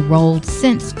 students enrolled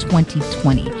since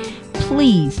 2020.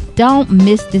 Please don't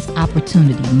miss this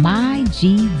opportunity.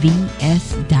 mygvs.org.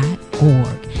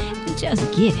 And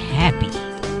just get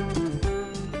happy.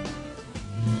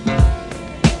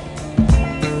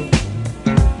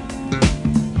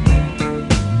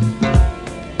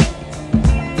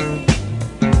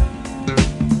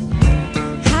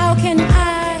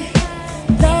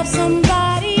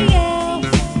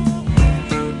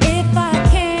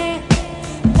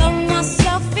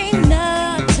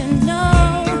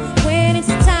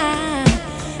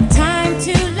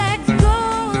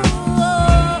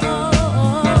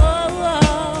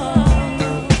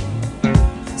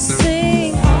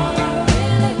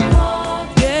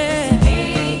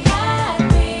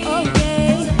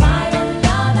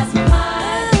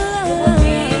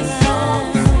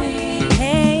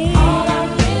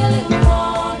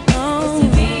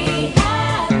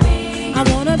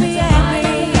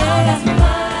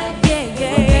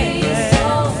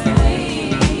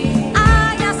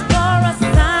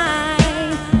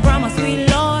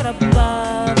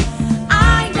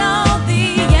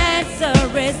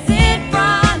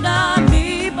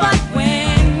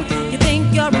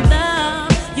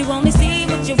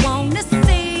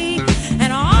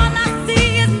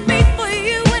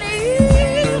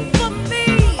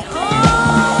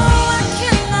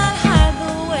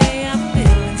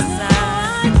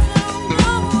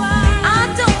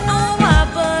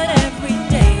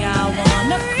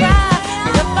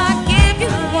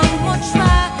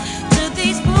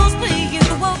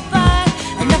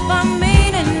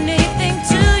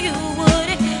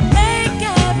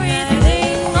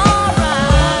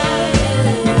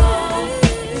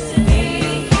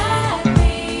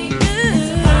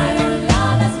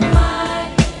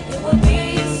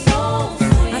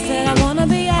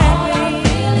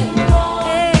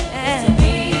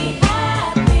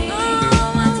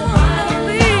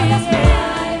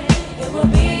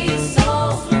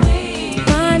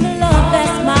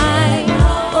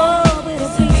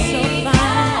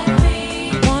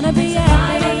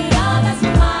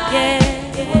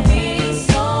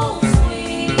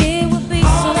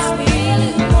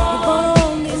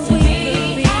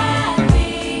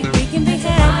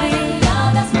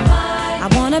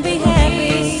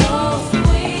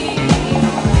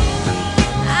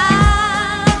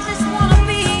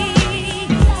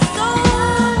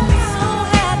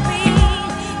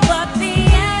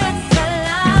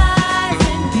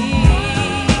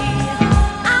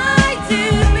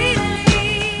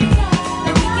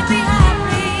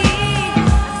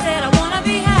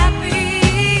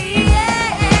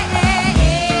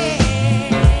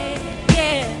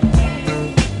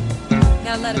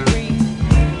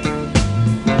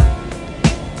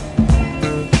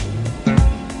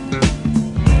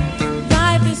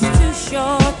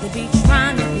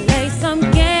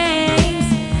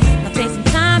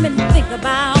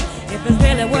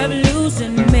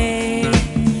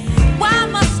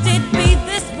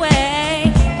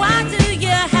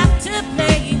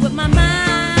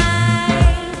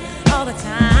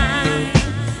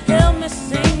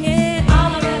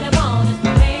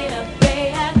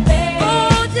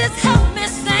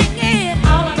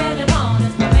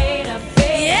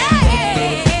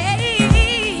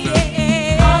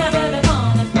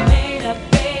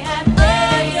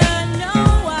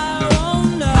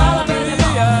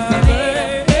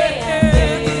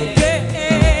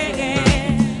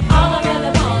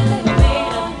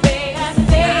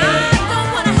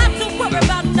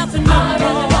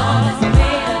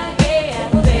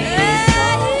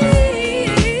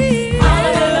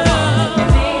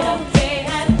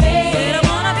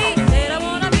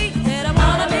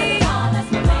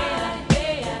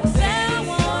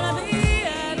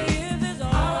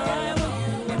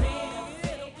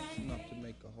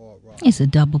 It's a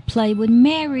double play with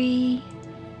Mary.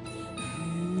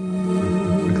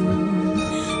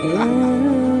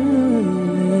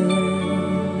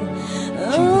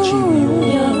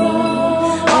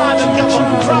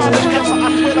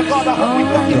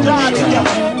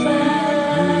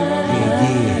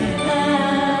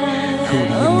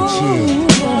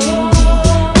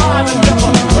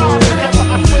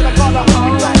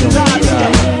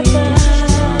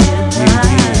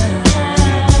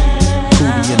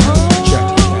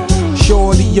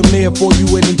 Shorty I'm there for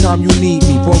you anytime you need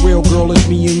me. For real, girl, it's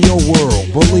me in your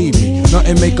world. Believe me,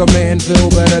 nothing make a man feel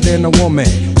better than a woman.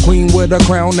 Queen with a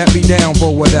crown that be down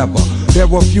for whatever. There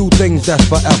are few things that's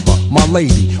forever. My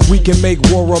lady, we can make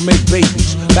war or make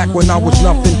babies. Back when I was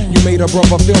nothing, you made a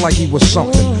brother feel like he was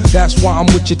something. That's why I'm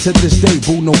with you to this day,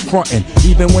 boo, no frontin'.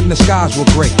 Even when the skies were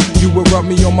gray, you would rub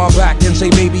me on my back and say,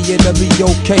 baby, it'll be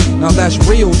okay. Now that's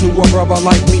real to a brother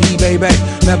like me, baby.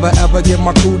 Never ever give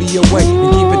my cootie away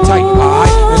and keep it tight,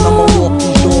 alright? And I'ma walk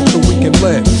these dogs so we can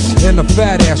live in a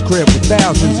fat ass crib with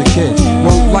thousands of kids.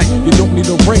 Well, like, you don't need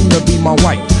a ring to be my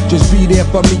wife. Just be there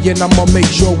for me and I'ma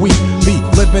make sure we be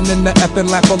living in the effing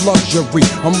lap of luxury.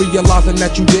 I'm realizing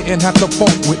that you didn't have to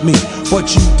funk with me,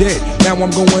 but you did. Now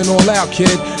I'm going all out,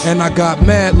 kid, and I got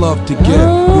mad love to give.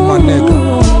 You my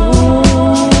nigga.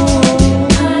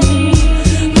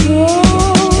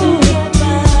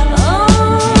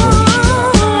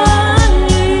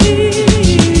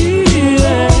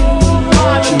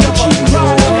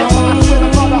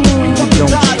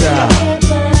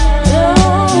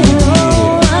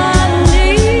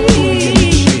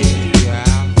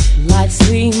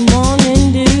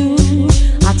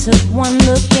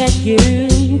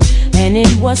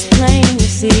 Was plain to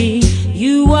see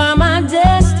you are my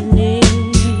destiny.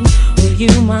 With you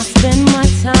I spend my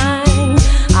time.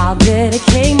 I'll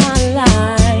dedicate my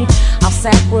life. I'll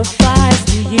sacrifice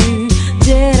to you.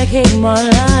 Dedicate my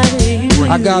life to you.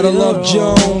 I gotta love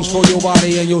Jones for your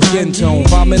body and your skin tone.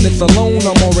 5 minutes alone,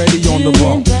 I'm already on the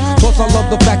road. Plus I love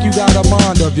the fact you got a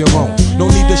mind of your own. No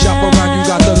need to shop around, you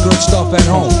got the good stuff at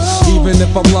home. Even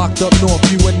if I'm locked up north,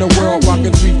 you in the world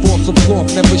rocking 3/4 of cloth,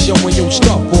 never showing your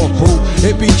stuff off, boo.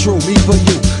 It be true, me for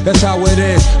you, that's how it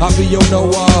is. I be your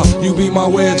Noah, you be my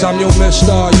Wiz, I'm your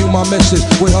Mister, you my Mrs.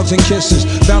 With hugs and kisses,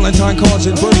 Valentine cards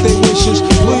and birthday wishes.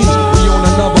 Please, be on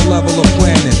another level of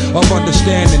planning, of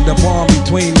understanding the bond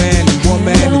between man and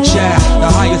woman and child. The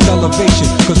highest elevation,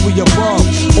 cause we above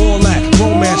all that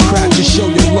romance crap, just show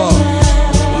your love.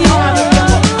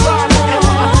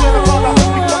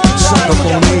 Suck up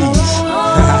on these.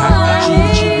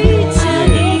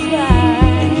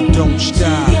 And you don't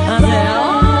stop.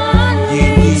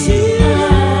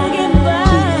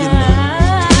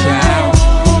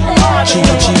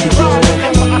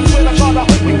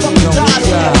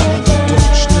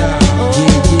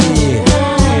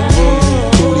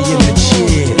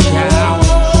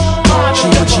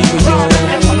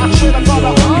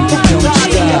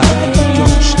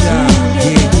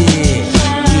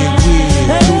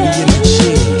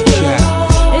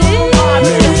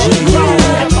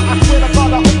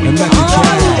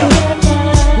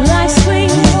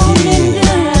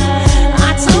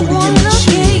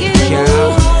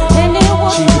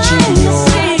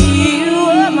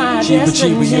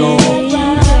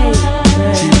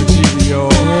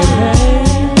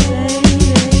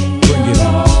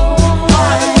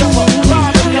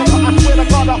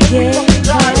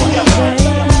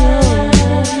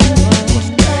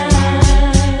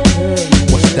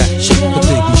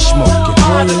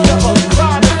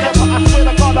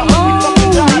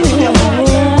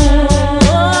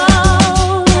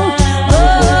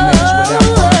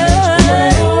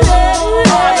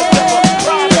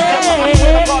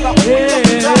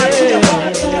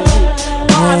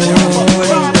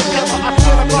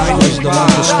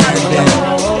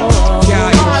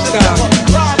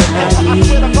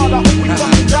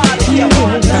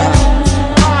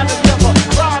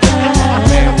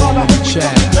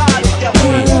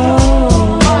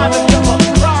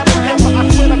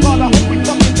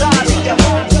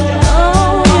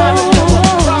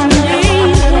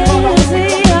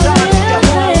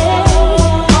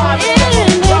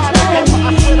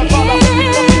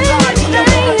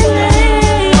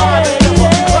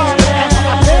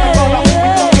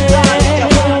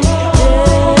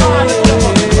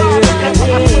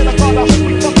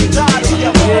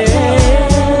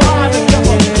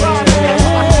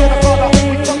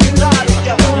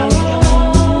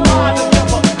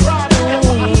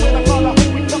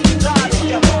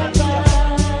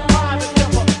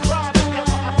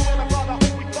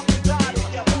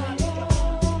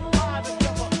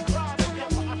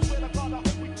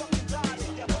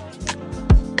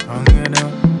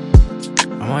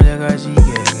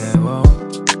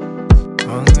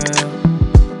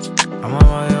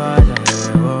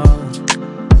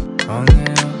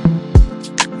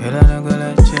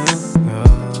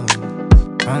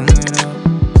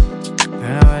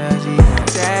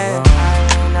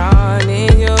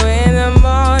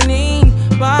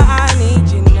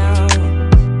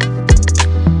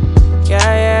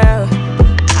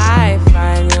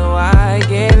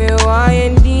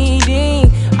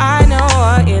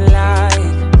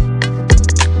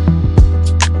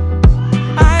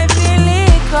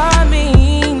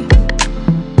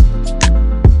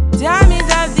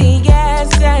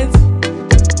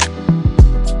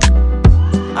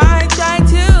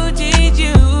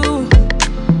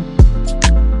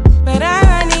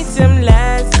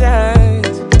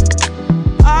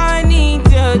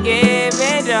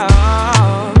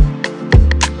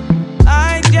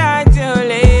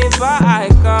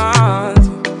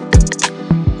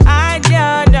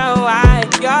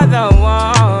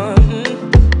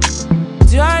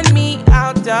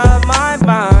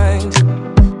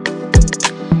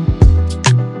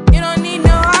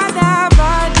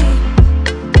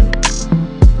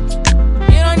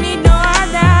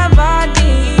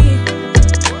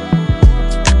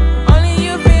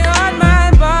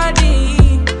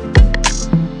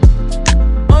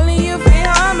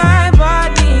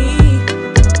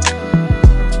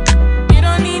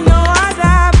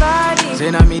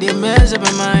 mess up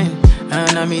your mind.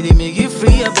 And I made it make you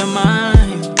free up your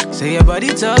mind. Say your body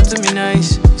talk to me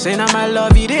nice. Say now my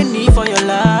love you didn't need for your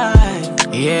life.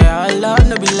 Yeah, our love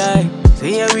no be lie.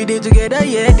 Say yeah we did together,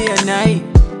 yeah, day and night.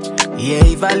 Yeah,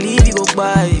 if I leave you go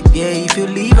by. Yeah, if you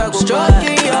leave I go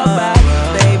stroking by. Your body,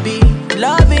 baby.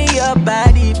 Loving your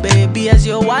body, baby. As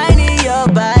you're whining your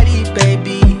body,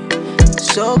 baby.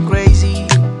 So crazy.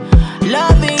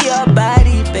 Loving your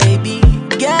body, baby.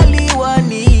 Girl, you want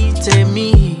need to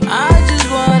me. I just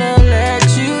wanna let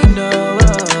you know.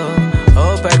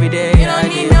 Hope every day you don't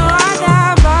need no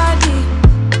other body.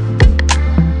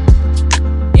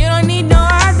 You don't need no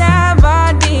other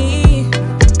body.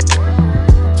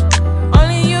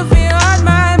 Only you feel on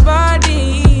my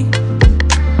body.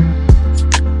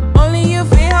 Only you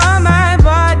feel on my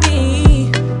body.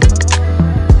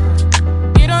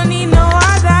 You don't need no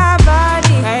other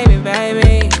body. Baby,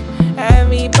 baby,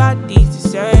 everybody's the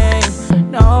same.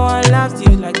 No one loves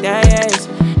you like this.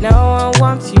 No one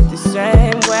wants you the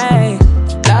same way.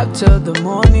 Love till the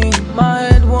morning. My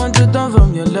head wants to turn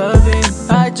from your loving.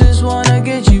 I just wanna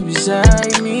get you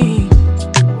beside me.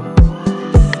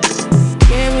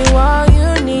 Give me all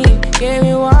you need. Give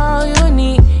me all you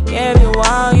need. Give me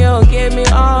all you. Give me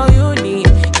all you need.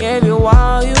 Give you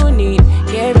all you need.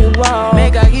 Give me all.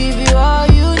 Make I give you all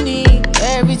you need.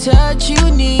 Every touch you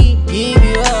need. Give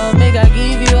you all. Make I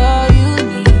give you all you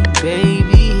need,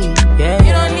 baby. Yeah.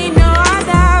 You don't need no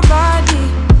other body.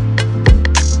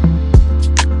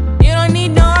 You don't need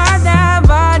no other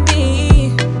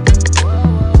body.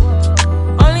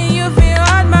 Only you feel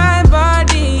on my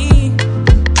body.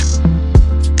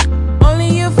 Only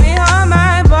you feel on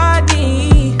my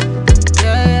body.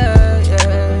 Yeah,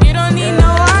 yeah. You don't need no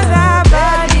other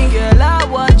body. Girl, I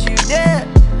want you there.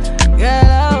 Girl,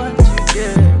 I want you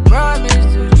there. Promise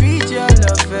to treat your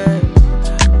love fair.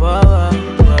 Whoa, whoa,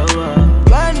 whoa, whoa.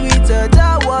 When we touch, I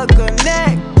will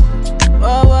connect.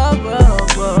 Whoa, whoa, whoa,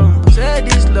 whoa. Say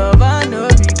this love, I no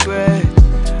regret.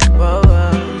 Whoa,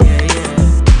 whoa, yeah, yeah.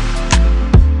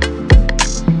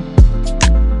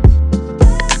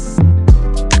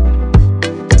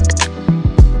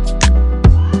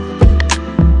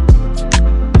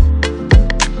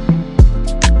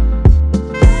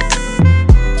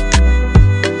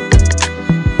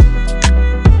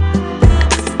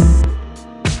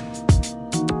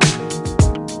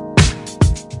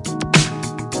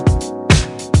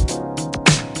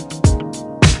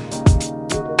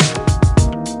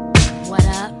 What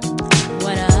up?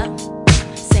 What up?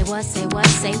 Say what, say what,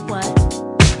 say what?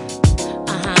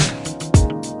 Uh-huh.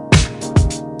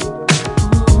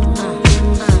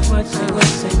 Say what, say what,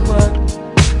 say what?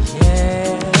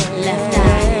 Yeah. Left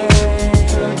eye.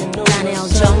 Donnell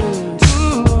Jones.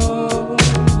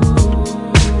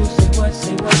 Say what,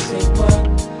 say what, say what?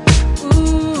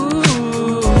 Ooh,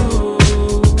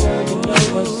 girl, you know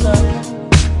what's up.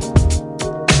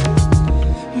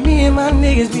 Me and my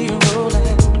niggas be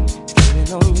rolling,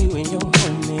 skating on you and your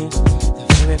homies.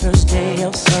 The very first day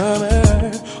of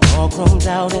summer, all chromed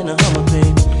out in a Hummer,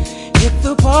 baby. Hit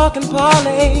the park and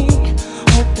parlay.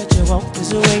 Hope that you walk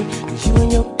this way, 'cause you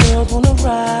and your girls wanna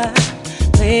ride.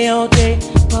 Play all day,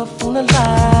 puff on the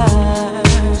line.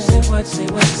 Say what, say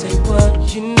what, say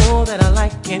what? You know that I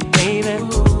like it, baby.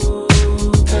 Ooh,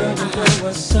 girl, you know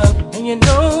what's up, and you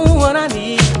know what I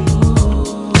need.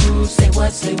 Ooh, say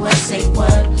what, say what, say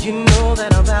what? You know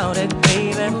that I'm about it,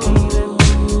 baby.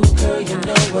 Ooh, girl, you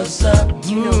know what's up.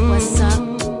 You know what's up.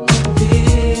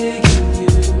 Digging you,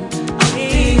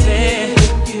 baby.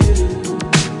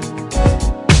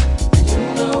 You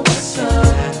know what's up.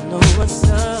 I know what's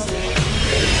up.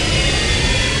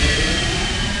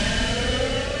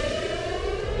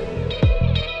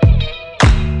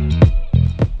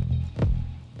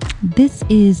 This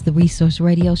is the Resource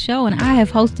Radio Show, and I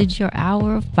have hosted your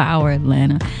Hour of Power,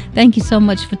 Atlanta. Thank you so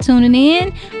much for tuning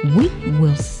in. We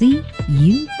will see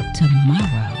you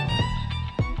tomorrow.